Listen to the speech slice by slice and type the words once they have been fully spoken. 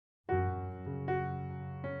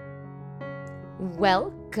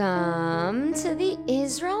Welcome to the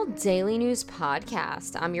Israel Daily News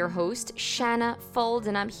Podcast. I'm your host, Shanna Fold,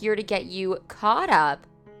 and I'm here to get you caught up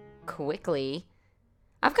quickly.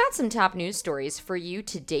 I've got some top news stories for you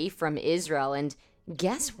today from Israel, and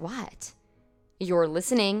guess what? You're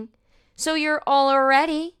listening, so you're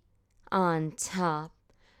already on top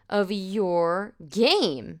of your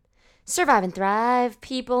game. Survive and thrive,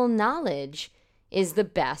 people. Knowledge is the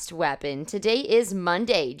best weapon. Today is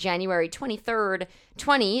Monday, January 23rd,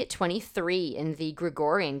 2023 in the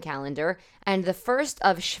Gregorian calendar, and the first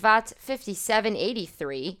of Shvat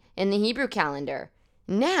 5783 in the Hebrew calendar.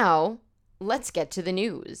 Now, let's get to the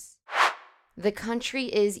news. The country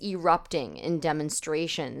is erupting in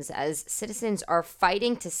demonstrations as citizens are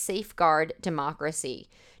fighting to safeguard democracy.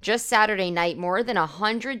 Just Saturday night, more than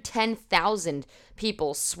 110,000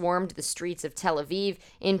 people swarmed the streets of Tel Aviv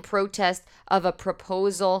in protest of a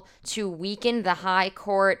proposal to weaken the High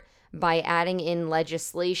Court by adding in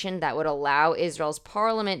legislation that would allow Israel's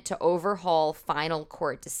parliament to overhaul final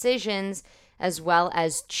court decisions, as well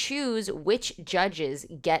as choose which judges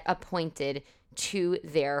get appointed to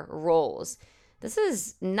their roles. This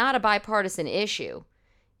is not a bipartisan issue.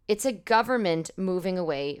 It's a government moving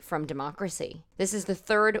away from democracy. This is the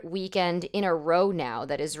third weekend in a row now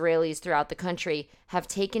that Israelis throughout the country have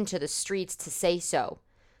taken to the streets to say so.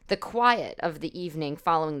 The quiet of the evening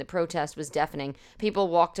following the protest was deafening. People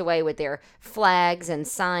walked away with their flags and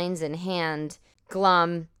signs in hand,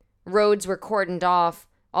 glum. Roads were cordoned off.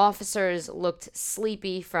 Officers looked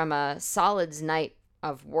sleepy from a solid night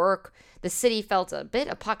of work. The city felt a bit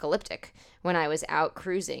apocalyptic when I was out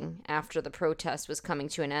cruising after the protest was coming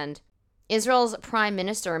to an end. Israel's prime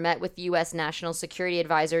minister met with U.S. National Security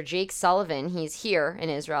Advisor Jake Sullivan. He's here in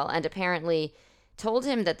Israel, and apparently told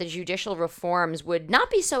him that the judicial reforms would not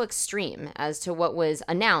be so extreme as to what was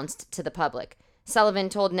announced to the public. Sullivan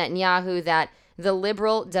told Netanyahu that the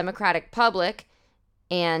liberal democratic public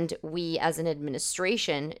and we as an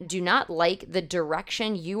administration do not like the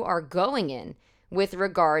direction you are going in with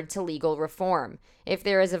regard to legal reform. If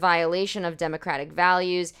there is a violation of democratic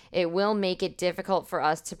values, it will make it difficult for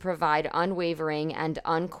us to provide unwavering and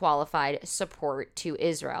unqualified support to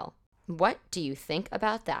Israel. What do you think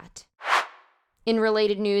about that? In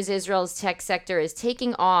related news, Israel's tech sector is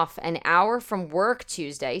taking off an hour from work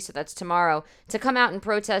Tuesday, so that's tomorrow, to come out and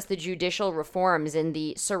protest the judicial reforms in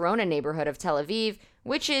the Sarona neighborhood of Tel Aviv,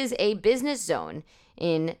 which is a business zone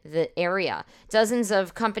in the area. Dozens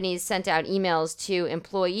of companies sent out emails to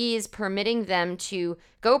employees permitting them to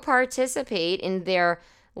go participate in their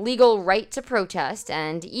legal right to protest,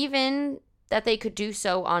 and even that they could do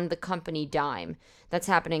so on the company dime. That's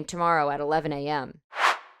happening tomorrow at 11 a.m.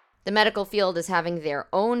 The medical field is having their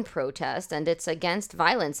own protest, and it's against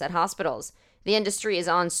violence at hospitals. The industry is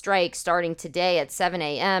on strike starting today at 7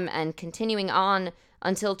 a.m. and continuing on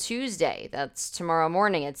until Tuesday. That's tomorrow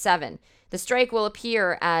morning at 7. The strike will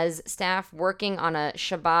appear as staff working on a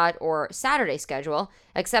Shabbat or Saturday schedule,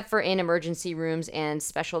 except for in emergency rooms and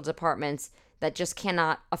special departments that just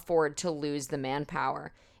cannot afford to lose the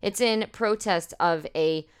manpower. It's in protest of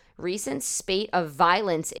a recent spate of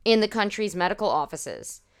violence in the country's medical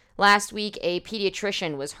offices. Last week, a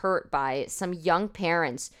pediatrician was hurt by some young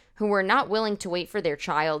parents who were not willing to wait for their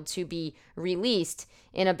child to be released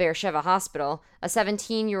in a Beersheba hospital. A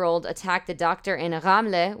 17-year-old attacked a doctor in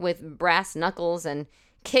Ramle with brass knuckles and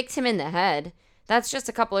kicked him in the head. That's just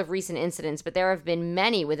a couple of recent incidents, but there have been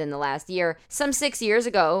many within the last year. Some 6 years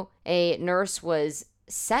ago, a nurse was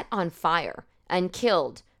set on fire and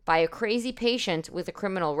killed by a crazy patient with a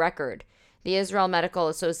criminal record. The Israel Medical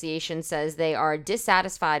Association says they are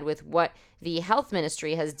dissatisfied with what the health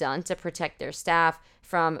ministry has done to protect their staff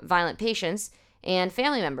from violent patients and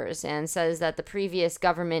family members, and says that the previous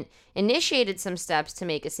government initiated some steps to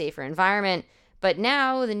make a safer environment, but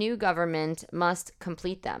now the new government must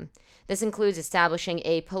complete them. This includes establishing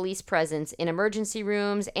a police presence in emergency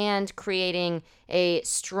rooms and creating a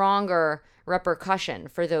stronger repercussion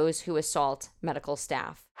for those who assault medical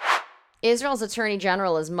staff. Israel's Attorney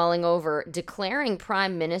General is mulling over declaring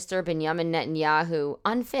Prime Minister Benjamin Netanyahu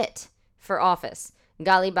unfit for office.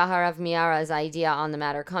 Gali Baharav Miara's idea on the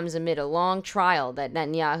matter comes amid a long trial that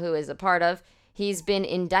Netanyahu is a part of. He's been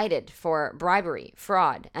indicted for bribery,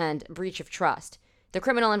 fraud, and breach of trust. The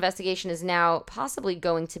criminal investigation is now possibly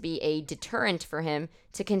going to be a deterrent for him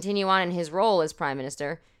to continue on in his role as Prime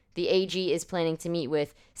Minister. The AG is planning to meet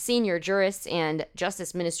with senior jurists and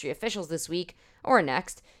Justice Ministry officials this week or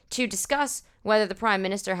next to discuss whether the Prime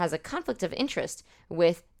Minister has a conflict of interest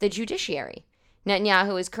with the judiciary.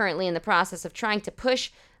 Netanyahu is currently in the process of trying to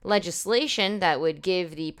push legislation that would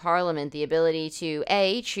give the parliament the ability to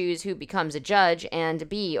A, choose who becomes a judge, and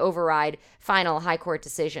B, override final high court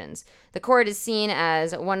decisions. The court is seen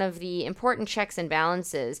as one of the important checks and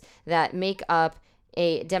balances that make up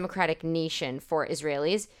a democratic nation for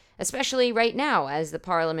Israelis, especially right now as the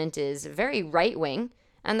parliament is very right-wing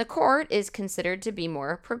and the court is considered to be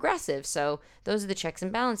more progressive. So those are the checks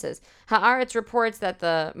and balances. Haaretz reports that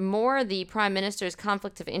the more the prime minister's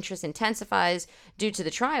conflict of interest intensifies due to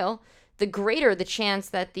the trial, the greater the chance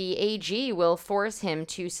that the AG will force him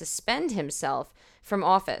to suspend himself from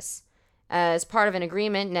office. As part of an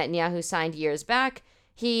agreement Netanyahu signed years back,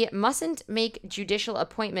 he mustn't make judicial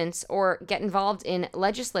appointments or get involved in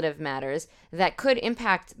legislative matters that could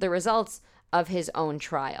impact the results of his own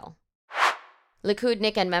trial.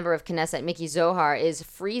 Likudnik and member of Knesset Miki Zohar is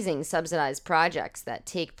freezing subsidized projects that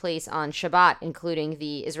take place on Shabbat, including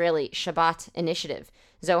the Israeli Shabbat Initiative.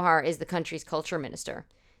 Zohar is the country's culture minister.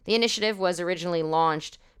 The initiative was originally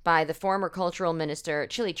launched by the former cultural minister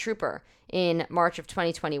Chili Trooper in March of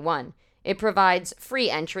 2021. It provides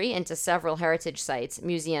free entry into several heritage sites,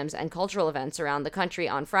 museums, and cultural events around the country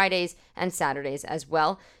on Fridays and Saturdays as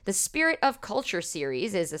well. The Spirit of Culture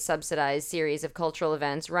series is a subsidized series of cultural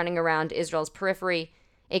events running around Israel's periphery.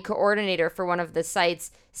 A coordinator for one of the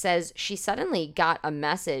sites says she suddenly got a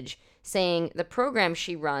message saying the program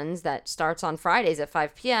she runs that starts on Fridays at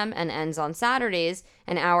 5 p.m. and ends on Saturdays,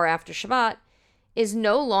 an hour after Shabbat, is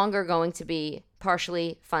no longer going to be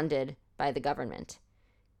partially funded by the government.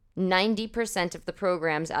 90% of the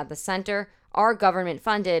programs at the center are government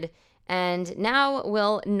funded and now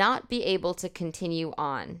will not be able to continue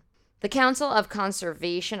on. The Council of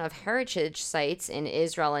Conservation of Heritage Sites in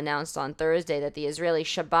Israel announced on Thursday that the Israeli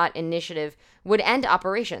Shabbat Initiative would end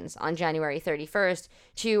operations on January 31st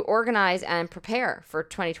to organize and prepare for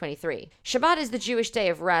 2023. Shabbat is the Jewish day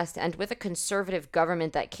of rest, and with a conservative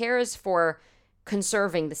government that cares for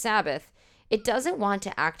conserving the Sabbath, it doesn't want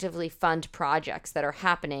to actively fund projects that are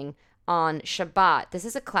happening on Shabbat. This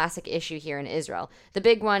is a classic issue here in Israel. The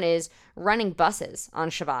big one is running buses on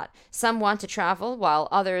Shabbat. Some want to travel while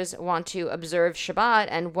others want to observe Shabbat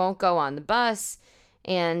and won't go on the bus.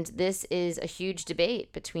 And this is a huge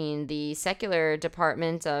debate between the secular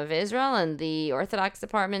department of Israel and the Orthodox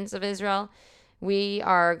departments of Israel. We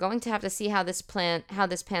are going to have to see how this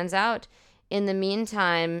pans out. In the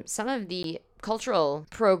meantime, some of the cultural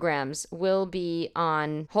programs will be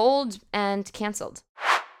on hold and canceled.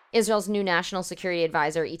 Israel's new national security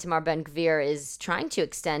advisor, Itamar Ben-Gvir, is trying to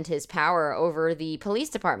extend his power over the police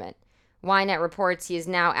department. Ynet reports he is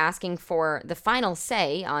now asking for the final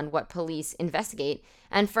say on what police investigate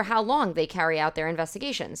and for how long they carry out their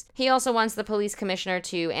investigations. He also wants the police commissioner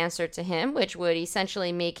to answer to him, which would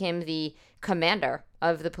essentially make him the commander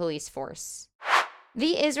of the police force.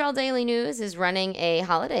 The Israel Daily News is running a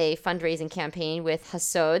holiday fundraising campaign with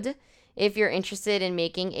Hasod. If you're interested in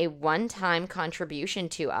making a one-time contribution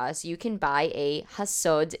to us, you can buy a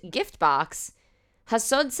Hasod gift box.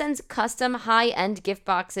 Hasod sends custom high-end gift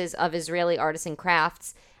boxes of Israeli artisan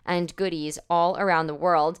crafts and goodies all around the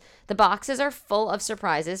world. The boxes are full of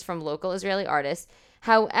surprises from local Israeli artists.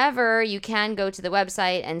 However, you can go to the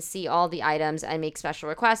website and see all the items and make special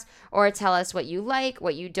requests or tell us what you like,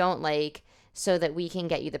 what you don't like, so that we can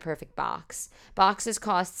get you the perfect box. Boxes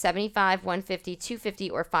cost $75, $150,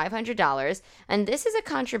 $250, or $500, and this is a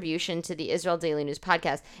contribution to the Israel Daily News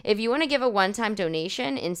podcast. If you want to give a one-time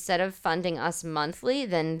donation instead of funding us monthly,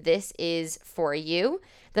 then this is for you.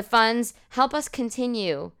 The funds help us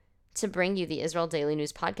continue to bring you the Israel Daily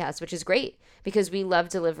News podcast, which is great because we love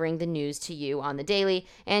delivering the news to you on the daily,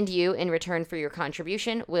 and you, in return for your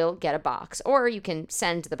contribution, will get a box, or you can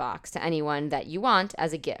send the box to anyone that you want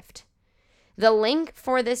as a gift. The link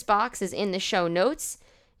for this box is in the show notes.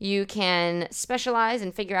 You can specialize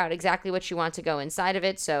and figure out exactly what you want to go inside of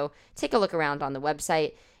it, so take a look around on the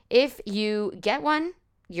website. If you get one,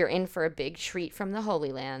 you're in for a big treat from the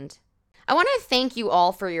Holy Land. I want to thank you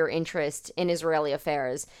all for your interest in Israeli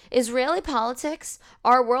affairs. Israeli politics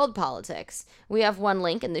are world politics. We have one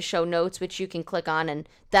link in the show notes which you can click on, and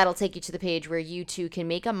that'll take you to the page where you too can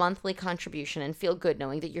make a monthly contribution and feel good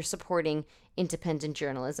knowing that you're supporting independent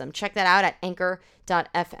journalism. Check that out at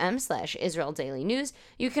anchor.fm/Israel Daily News.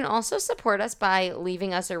 You can also support us by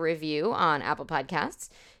leaving us a review on Apple Podcasts.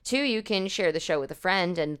 2, you can share the show with a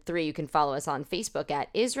friend. And 3, you can follow us on Facebook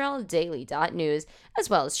at israeldaily.news, as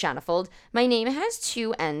well as Shanafold. My name has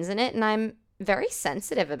 2 N's in it, and I'm very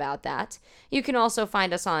sensitive about that. You can also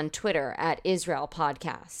find us on Twitter at Israel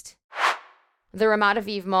Podcast. The Ramat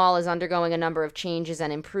Aviv Mall is undergoing a number of changes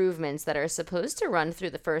and improvements that are supposed to run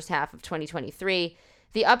through the first half of 2023.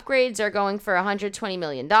 The upgrades are going for $120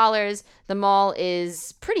 million. The mall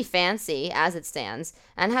is pretty fancy as it stands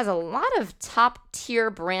and has a lot of top-tier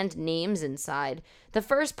brand names inside. The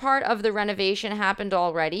first part of the renovation happened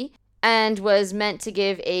already and was meant to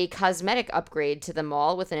give a cosmetic upgrade to the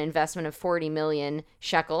mall with an investment of 40 million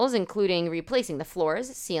shekels, including replacing the floors,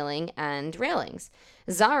 ceiling, and railings.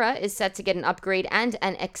 Zara is set to get an upgrade and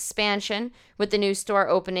an expansion with the new store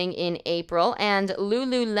opening in April, and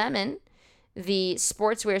Lululemon, the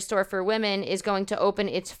sportswear store for women, is going to open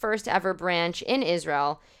its first ever branch in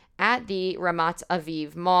Israel at the Ramat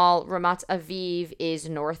Aviv Mall. Ramat Aviv is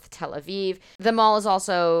North Tel Aviv. The mall is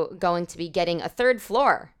also going to be getting a third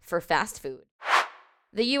floor for fast food.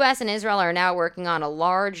 The U.S. and Israel are now working on a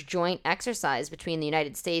large joint exercise between the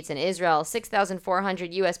United States and Israel.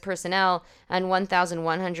 6,400 U.S. personnel and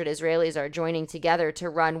 1,100 Israelis are joining together to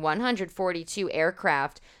run 142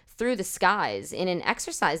 aircraft through the skies in an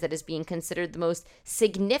exercise that is being considered the most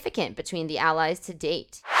significant between the allies to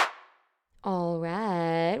date. All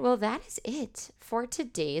right, well, that is it for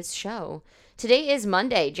today's show. Today is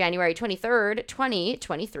Monday, January 23rd,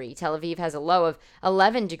 2023. Tel Aviv has a low of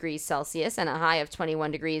 11 degrees Celsius and a high of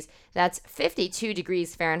 21 degrees. That's 52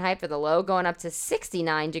 degrees Fahrenheit for the low, going up to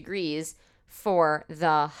 69 degrees for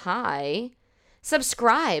the high.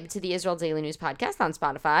 Subscribe to the Israel Daily News Podcast on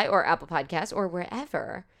Spotify or Apple Podcasts or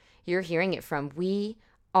wherever you're hearing it from. We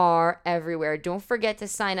are everywhere. Don't forget to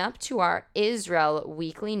sign up to our Israel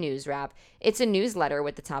Weekly News Wrap. It's a newsletter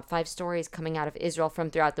with the top 5 stories coming out of Israel from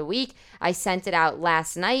throughout the week. I sent it out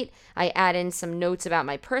last night. I add in some notes about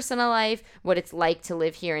my personal life, what it's like to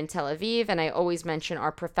live here in Tel Aviv, and I always mention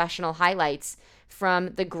our professional highlights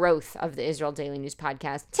from the growth of the Israel Daily News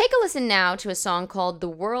Podcast. Take a listen now to a song called The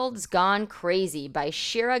World's Gone Crazy by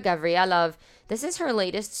Shira Gavrielov. This is her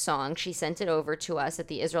latest song. She sent it over to us at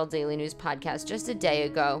the Israel Daily News Podcast just a day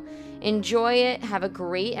ago. Enjoy it, have a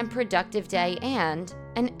great and productive day, and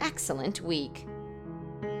an excellent week.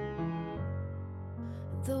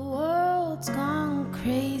 The world's gone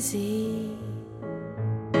crazy.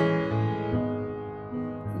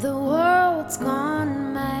 The world's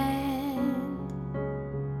gone mad.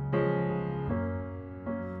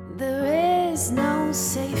 There is no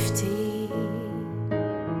safety.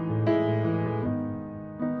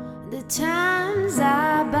 The times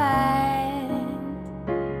are bad.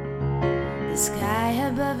 The sky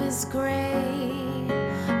above is gray.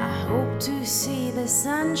 I hope to see the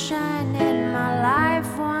sunshine in my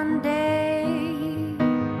life one day.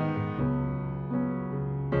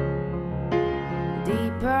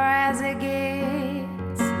 Deeper as it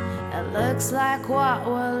gets, it looks like what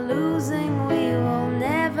we're losing we will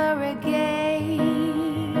never regain.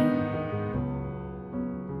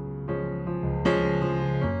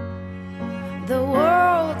 The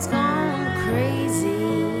world's gone crazy.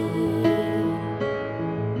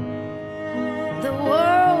 The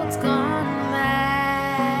world's gone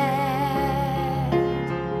mad.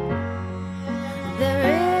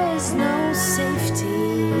 There is no safety.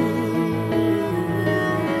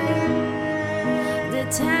 The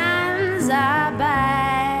times are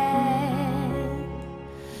bad.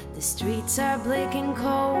 The streets are bleak and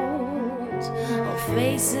cold. Our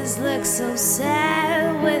faces look so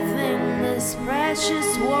sad within this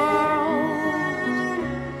precious world.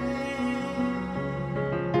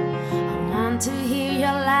 I want to hear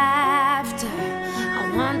your laughter.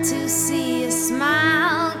 I want to see you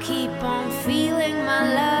smile.